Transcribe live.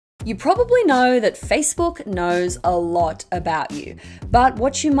You probably know that Facebook knows a lot about you, but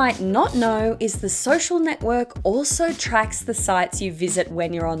what you might not know is the social network also tracks the sites you visit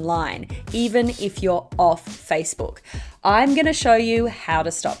when you're online, even if you're off Facebook. I'm going to show you how to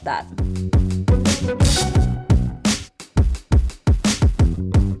stop that.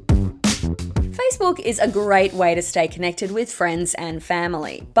 Facebook is a great way to stay connected with friends and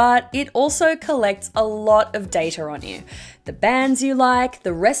family, but it also collects a lot of data on you. The bands you like,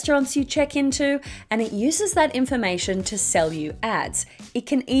 the restaurants you check into, and it uses that information to sell you ads. It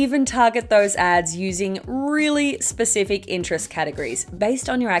can even target those ads using really specific interest categories based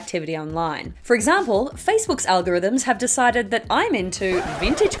on your activity online. For example, Facebook's algorithms have decided that I'm into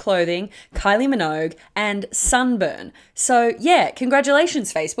vintage clothing, Kylie Minogue, and sunburn. So yeah,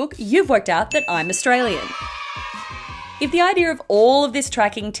 congratulations Facebook, you've worked out that I'm Australian. If the idea of all of this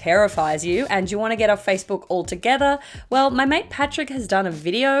tracking terrifies you and you want to get off Facebook altogether, well, my mate Patrick has done a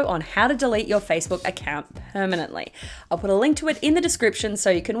video on how to delete your Facebook account permanently. I'll put a link to it in the description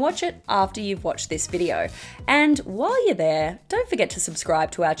so you can watch it after you've watched this video. And while you're there, don't forget to subscribe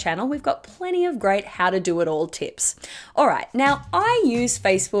to our channel. We've got plenty of great how to do it all tips. All right, now I use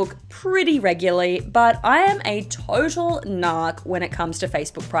Facebook pretty regularly, but I am a total narc when it comes to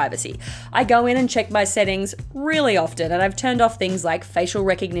Facebook privacy. I go in and check my settings really often, and I've turned off things like facial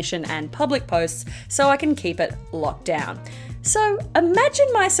recognition and public posts so I can keep it locked down. So imagine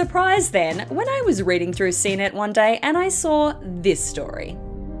my surprise then when I was reading through CNET one day and I saw this story.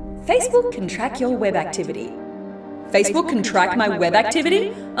 Facebook can track your web activity. Facebook can track my web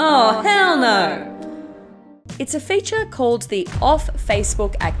activity? Oh, hell no! It's a feature called the Off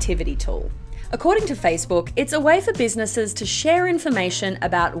Facebook Activity tool. According to Facebook, it's a way for businesses to share information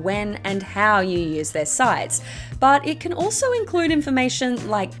about when and how you use their sites, but it can also include information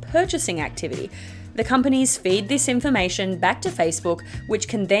like purchasing activity. The companies feed this information back to Facebook, which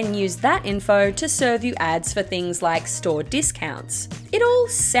can then use that info to serve you ads for things like store discounts. It all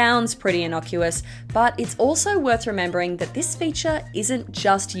sounds pretty innocuous, but it's also worth remembering that this feature isn't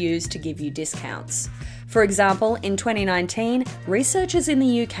just used to give you discounts. For example, in 2019, researchers in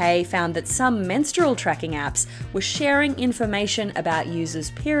the UK found that some menstrual tracking apps were sharing information about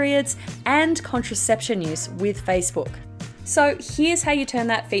users' periods and contraception use with Facebook. So here's how you turn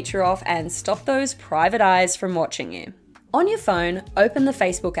that feature off and stop those private eyes from watching you. On your phone, open the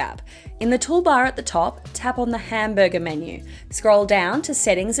Facebook app. In the toolbar at the top, tap on the hamburger menu. Scroll down to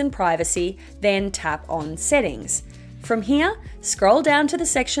Settings and Privacy, then tap on Settings. From here, scroll down to the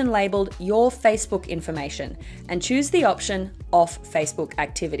section labelled Your Facebook Information and choose the option Off Facebook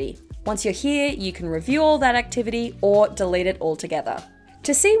Activity. Once you're here, you can review all that activity or delete it altogether.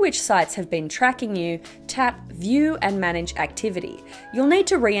 To see which sites have been tracking you, tap View and Manage Activity. You'll need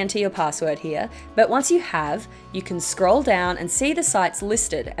to re-enter your password here, but once you have, you can scroll down and see the sites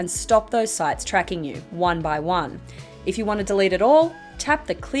listed and stop those sites tracking you one by one. If you want to delete it all, tap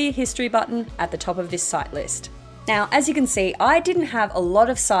the Clear History button at the top of this site list. Now, as you can see, I didn't have a lot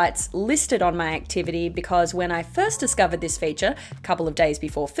of sites listed on my activity because when I first discovered this feature, a couple of days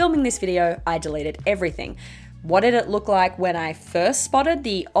before filming this video, I deleted everything. What did it look like when I first spotted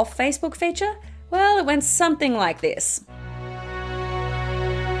the Off Facebook feature? Well, it went something like this.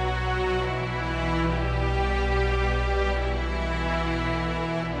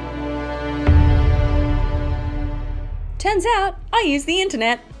 Turns out I use the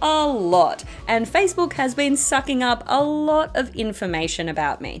internet a lot, and Facebook has been sucking up a lot of information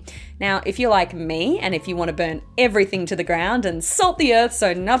about me. Now, if you're like me and if you want to burn everything to the ground and salt the earth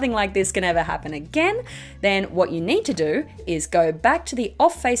so nothing like this can ever happen again, then what you need to do is go back to the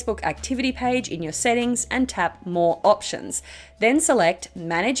Off Facebook Activity page in your settings and tap More Options. Then select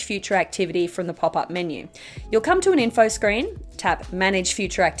Manage Future Activity from the pop-up menu. You'll come to an info screen, tap Manage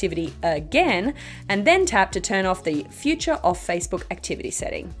Future Activity again, and then tap to turn off the Future Off Facebook Activity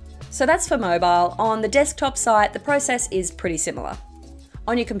setting. So that's for mobile. On the desktop site, the process is pretty similar.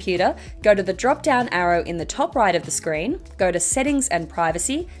 On your computer, go to the drop-down arrow in the top right of the screen, go to Settings and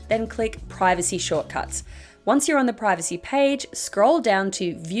Privacy, then click Privacy Shortcuts. Once you're on the privacy page, scroll down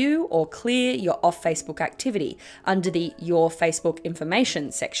to View or Clear Your Off Facebook Activity under the Your Facebook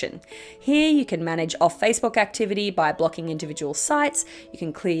Information section. Here you can manage off Facebook activity by blocking individual sites, you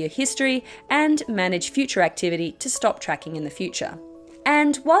can clear your history, and manage future activity to stop tracking in the future.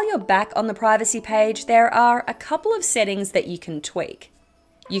 And while you're back on the privacy page, there are a couple of settings that you can tweak.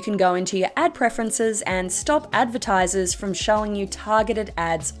 You can go into your ad preferences and stop advertisers from showing you targeted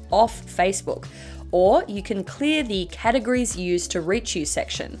ads off Facebook, or you can clear the categories used to reach you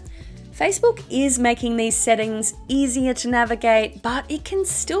section. Facebook is making these settings easier to navigate, but it can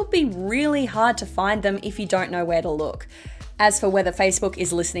still be really hard to find them if you don't know where to look. As for whether Facebook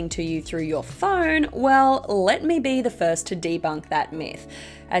is listening to you through your phone, well, let me be the first to debunk that myth.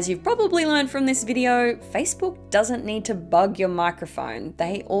 As you've probably learned from this video, Facebook doesn't need to bug your microphone.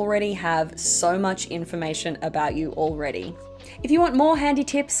 They already have so much information about you already. If you want more handy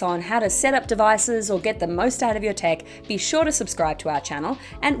tips on how to set up devices or get the most out of your tech, be sure to subscribe to our channel.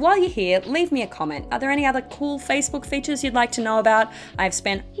 And while you're here, leave me a comment. Are there any other cool Facebook features you'd like to know about? I've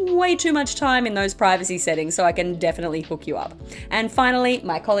spent way too much time in those privacy settings, so I can definitely hook you up. And finally,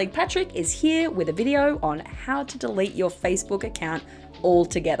 my colleague Patrick is here with a video on how to delete your Facebook account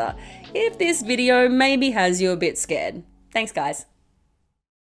altogether, if this video maybe has you a bit scared. Thanks, guys.